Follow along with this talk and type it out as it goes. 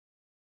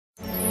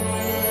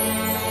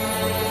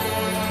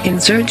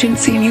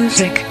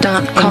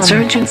Insurgencymusic.com.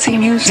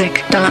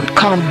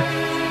 Insurgencymusic.com.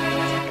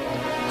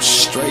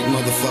 Straight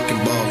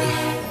motherfucking ballin'.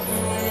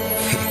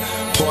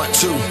 Part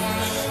 2,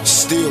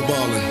 still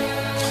ballin'.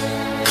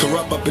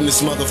 Corrupt up in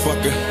this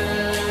motherfucker.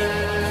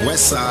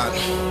 West side.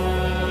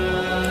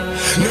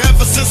 Now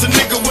ever since a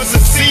nigga was a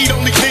seed,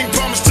 only thing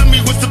promised to me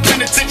was the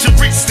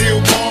penitentiary.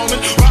 Still ballin',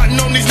 riding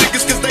on these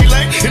niggas cause they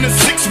lay in a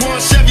 6-1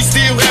 Chevy,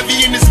 still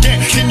heavy in this gang.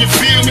 Can you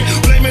feel me?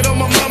 Blame it on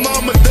my mama,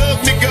 I'm a thug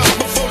nigga up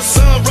before the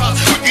sunrise.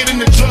 Quicker than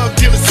the drug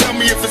dealers, tell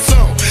me if it's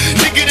on.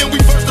 Nigga, then we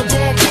first the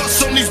born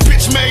bust on these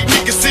bitch made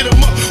niggas. Sit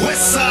 'em up,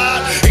 West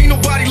side. Ain't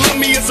nobody love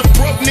me as a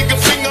broke nigga.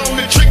 Finger on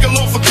the trigger,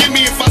 Lord forgive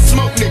me if I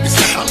smoke niggas.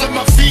 I let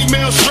my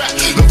female strap,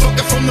 the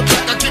fucker from the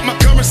back. I get my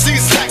currency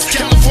stacks.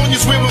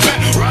 California's where I'm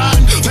at,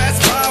 riding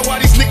past by while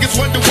these niggas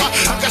wonder why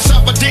I got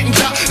shot but didn't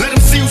die. Let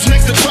them see who's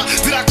next to try.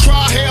 Did I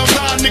cry? Hell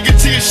nah, nigga,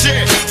 tears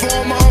shed. For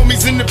all my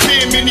homies in the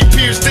pen, many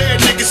peers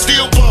dead. Niggas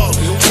still ballin'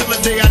 till the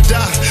day I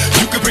die.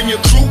 You could bring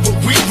your crew, but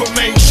we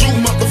remain true.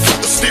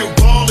 Motherfuckers still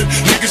ballin'.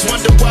 Niggas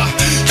wonder why.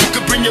 You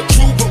could bring your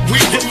crew, but we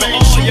remain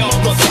true.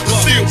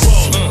 Motherfuckers still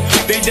ballin'.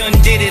 They done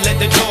did it, let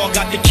the dog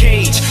out the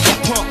cage. A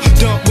pump,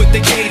 dump with the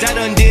gauge. I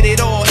done did it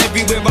all.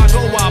 Everywhere I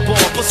go, I ball.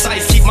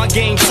 Precise, keep my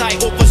game tight.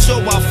 Or for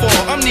sure I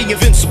fall. I'm the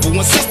invincible.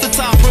 And since the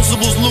time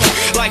principles loot,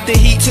 like the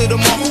heat to the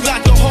mark. Who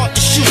got the heart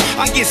to shoot?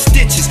 I get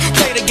stitches.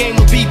 Play the game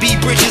with BB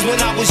Bridges.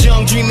 When I was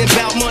young, dreaming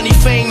about money,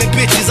 fame, and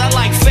bitches. I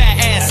like fat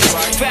asses,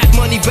 fat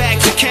money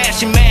bags of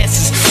cash and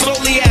masses.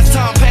 Slowly as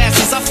time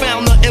passes, I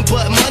found nothing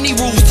but money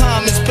rules,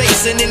 time and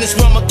space. And in this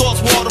realm of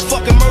thoughts, where all the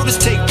fucking murders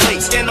take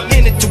place. And I'm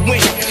in it to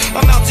win.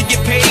 I'm out to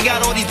get paid.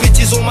 Got all these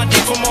bitches on my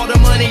dick from all the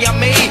money I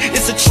made.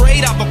 It's a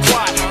trade I've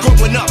acquired.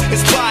 Growing up,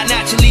 inspired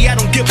naturally. I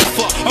don't give a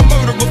fuck. I'm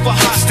murderer for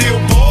high. Still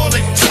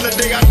ballin' till the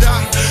day I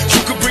die.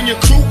 You could bring your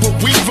crew, but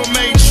we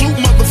remain true.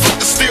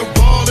 Motherfuckers still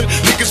ballin'.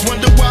 Niggas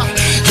wonder why.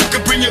 You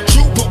could bring your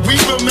crew, but we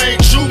remain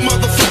true.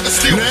 Motherfuckers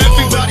still ballin'. Now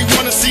everybody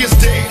wanna see us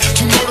dead.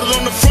 2 murdered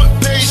on the front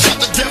page, shot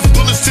to death,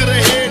 bullets to the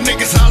head.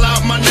 Niggas holler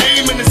out my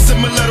name in a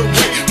similar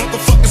way.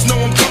 Motherfuckers know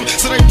I'm coming,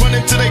 so they run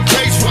into their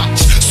graves. Watch,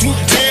 swoop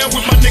down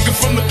with my nigga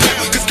from the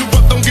pound. Cause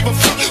corrupt don't give a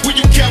fuck when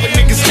you coward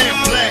niggas damn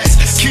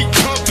blast. Keep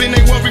pumping,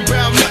 ain't worry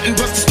about nothing.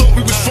 Bust the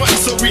story was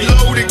frontin', so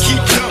reload and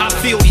keep dumping. I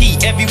feel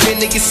heat everywhere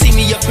niggas see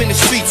me up in the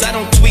streets. I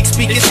don't tweak,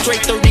 speak it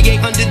straight,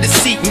 38 under the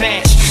seat,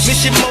 match.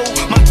 Mission mode,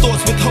 my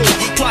thoughts with hope.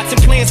 Plots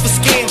and plans for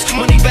scams,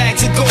 money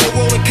bags of gold,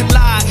 rolling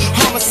collide.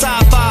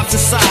 Homicide vibes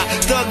inside,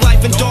 thug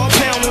life and dog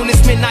pound on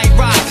this midnight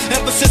ride.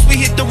 Ever since we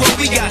hit the road,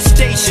 we got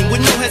stationed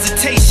with no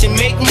hesitation.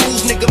 Make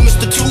moves, nigga,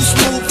 Mr. Too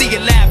Smooth, the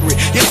elaborate.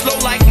 You're slow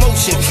like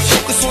motion,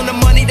 focus on the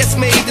money that's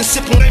made and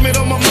sip on. Blame it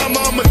on my mama,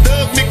 I'm a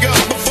thug nigga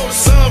up before the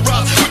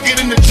sunrise. Quicker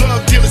than the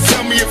drug dealers,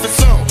 tell me if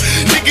it's on.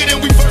 Nigga, then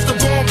we first the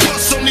born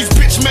bust on these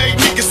bitch made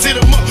niggas. Sit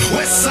 'em up,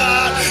 West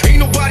side. Ain't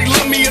nobody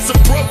love me as a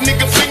broke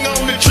nigga. Finger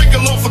on the trigger,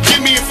 Lord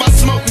forgive me if I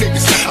smoke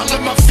niggas. I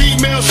let my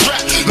female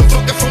strap, the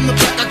fucker from the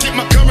back. I get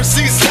my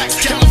currency stacks.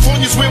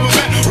 California's where I'm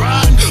at,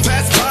 riding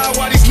past by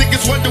while these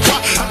niggas wonder why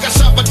I got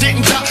shot but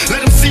didn't die.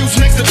 Let them see who's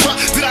next to try.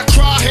 Did I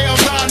cry? Hell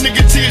nah,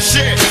 nigga, tears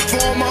shed. For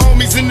all my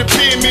homies in the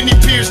pen, many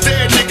peers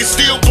dead. Niggas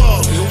still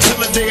ballin' till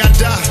the day I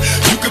die.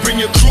 You could bring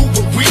your crew,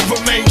 but we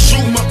remain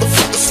true.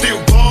 Motherfuckers still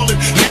ballin'.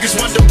 Niggas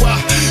wonder why.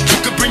 You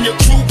could bring your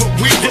crew, but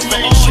we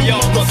remain true.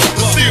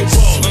 Motherfuckers still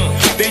ballin'.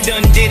 They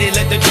done did it,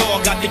 let the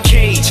dog out the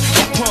cage.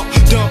 A pump,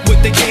 dump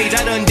with the gauge.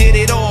 I done did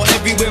it all.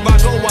 Everywhere I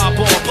go, I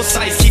ball.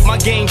 Precise, keep my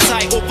game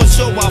tight. Or for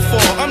sure I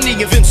fall. I'm the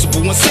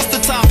invincible. And since the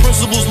time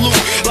principles loot,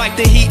 like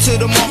the heat to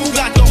the mark. Who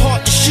got the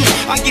heart to shoot?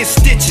 I get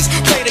stitches.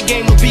 Play the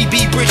game with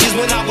BB Bridges.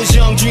 When I was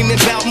young,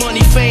 dreaming about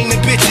money, fame,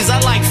 and bitches. I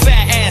like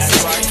fat asses,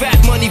 fat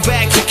money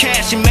bags of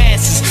cash and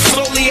masses.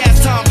 Slowly as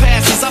time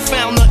passes, I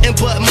found nothing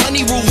but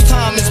money rules,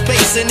 time and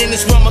space. And in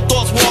this realm of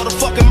thoughts, where all the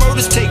fucking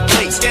murders take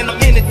place. And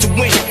I'm in it to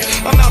win.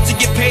 I'm out to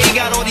get paid.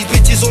 Got all these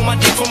bitches on my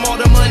dick from all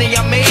the money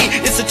I made.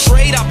 It's a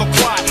trade I've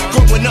acquired.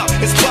 Growing up,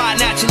 inspired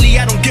naturally.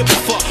 I don't give a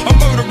fuck. I'm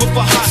murderer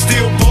for high.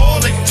 Still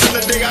ballin' till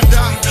the day I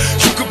die.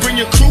 You could bring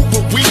your crew,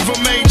 but we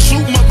remain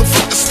true.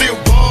 Motherfuckers still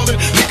ballin'.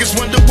 Niggas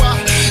wonder why.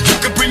 You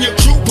could bring your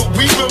crew, but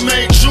we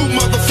remain true.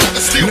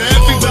 Motherfuckers still ballin'.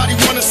 Now everybody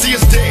wanna see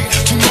us dead.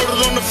 2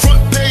 murdered on the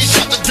front page,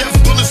 shot to death,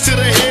 bullets to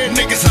the head.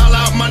 Niggas holler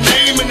out my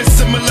name in a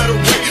similar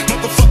way.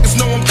 Motherfuckers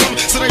know I'm coming,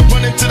 so they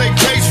run into their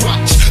graves.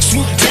 Watch,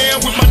 swoop down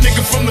with my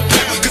nigga from the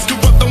pound. Cause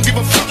corrupt don't give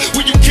a fuck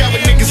when you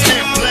coward niggas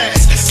damn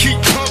blast. Keep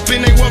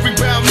pumping, ain't worry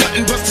about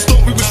nothing. Bust the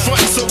story was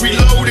frontin', so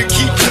reload and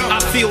keep dumping. I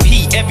feel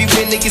heat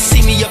everywhere niggas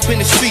see me up in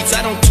the streets.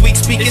 I don't tweak,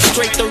 speak it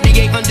straight,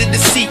 38 under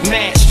the seat,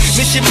 match.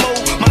 Mission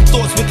mode, my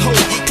thoughts with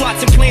hope.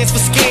 Plots and plans for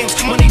scams,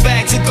 money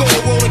bags of gold,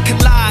 rolling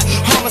collide.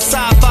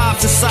 Homicide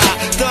vibes inside,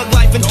 thug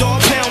life and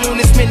dog pound on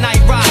this midnight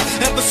ride.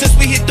 Ever since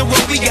we hit the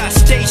road, we got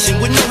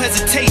stationed with no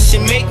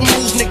hesitation. Make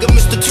moves, nigga,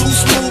 Mr. Too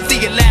Smooth,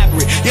 the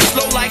elaborate. You're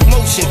slow like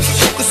motion,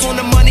 focus on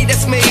the money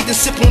that's made and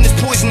sip on this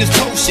poisonous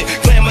potion.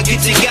 Glamour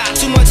get you got,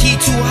 too much heat,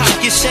 too hot,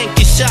 get shanked,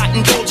 get shot,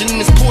 indulging in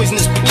this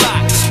poisonous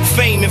plot.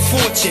 Fame and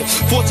fortune,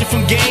 fortune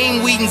from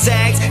game, weed and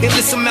zags,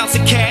 endless amounts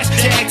of cash.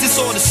 Jags, it's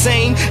all the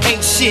same,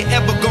 ain't shit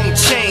ever gonna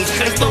change.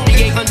 That's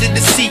 3800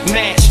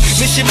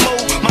 mission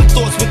mode, my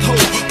thoughts withhold.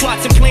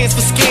 Plots and plans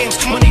for scams,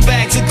 money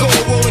bags of gold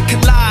rolling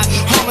collide.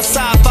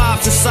 Homicide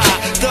vibes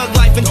inside, thug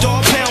life and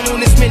dog pound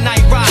on this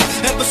midnight ride.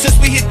 Ever since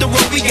we hit the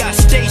road, we got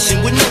stationed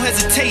with no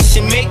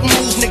hesitation. Make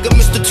moves, nigga,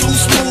 Mr. Too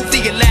Smooth,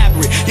 the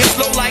elaborate, yet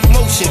slow like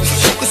motion.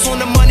 Focus on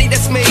the money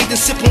that's made and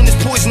sip on this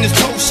poisonous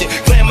potion.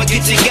 Glamour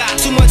get you got,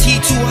 too much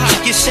heat, too hot.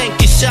 Get shanked,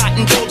 get shot,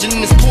 indulging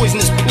in this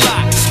poisonous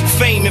plot.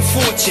 Fame and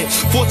fortune,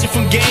 fortune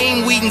from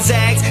game, weed and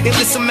zags,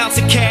 endless amounts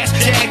of cash.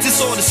 Jags, it's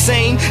all the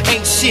same,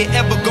 ain't shit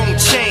ever gonna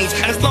change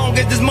as long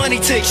as there's money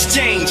to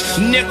exchange,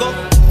 nigga.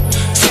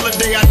 Till the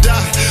day I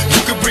die,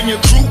 you can bring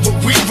your crew, but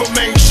we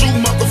remain true.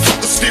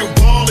 Motherfuckers still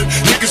ballin'.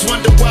 Niggas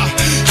wonder why.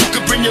 You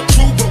can bring your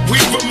crew, but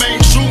we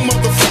remain true.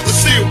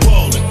 Motherfuckers still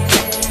ballin'.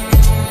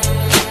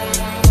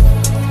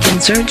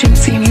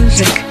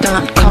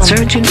 InsurgencyMusic.com.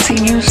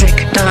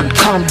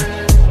 InsurgencyMusic.com.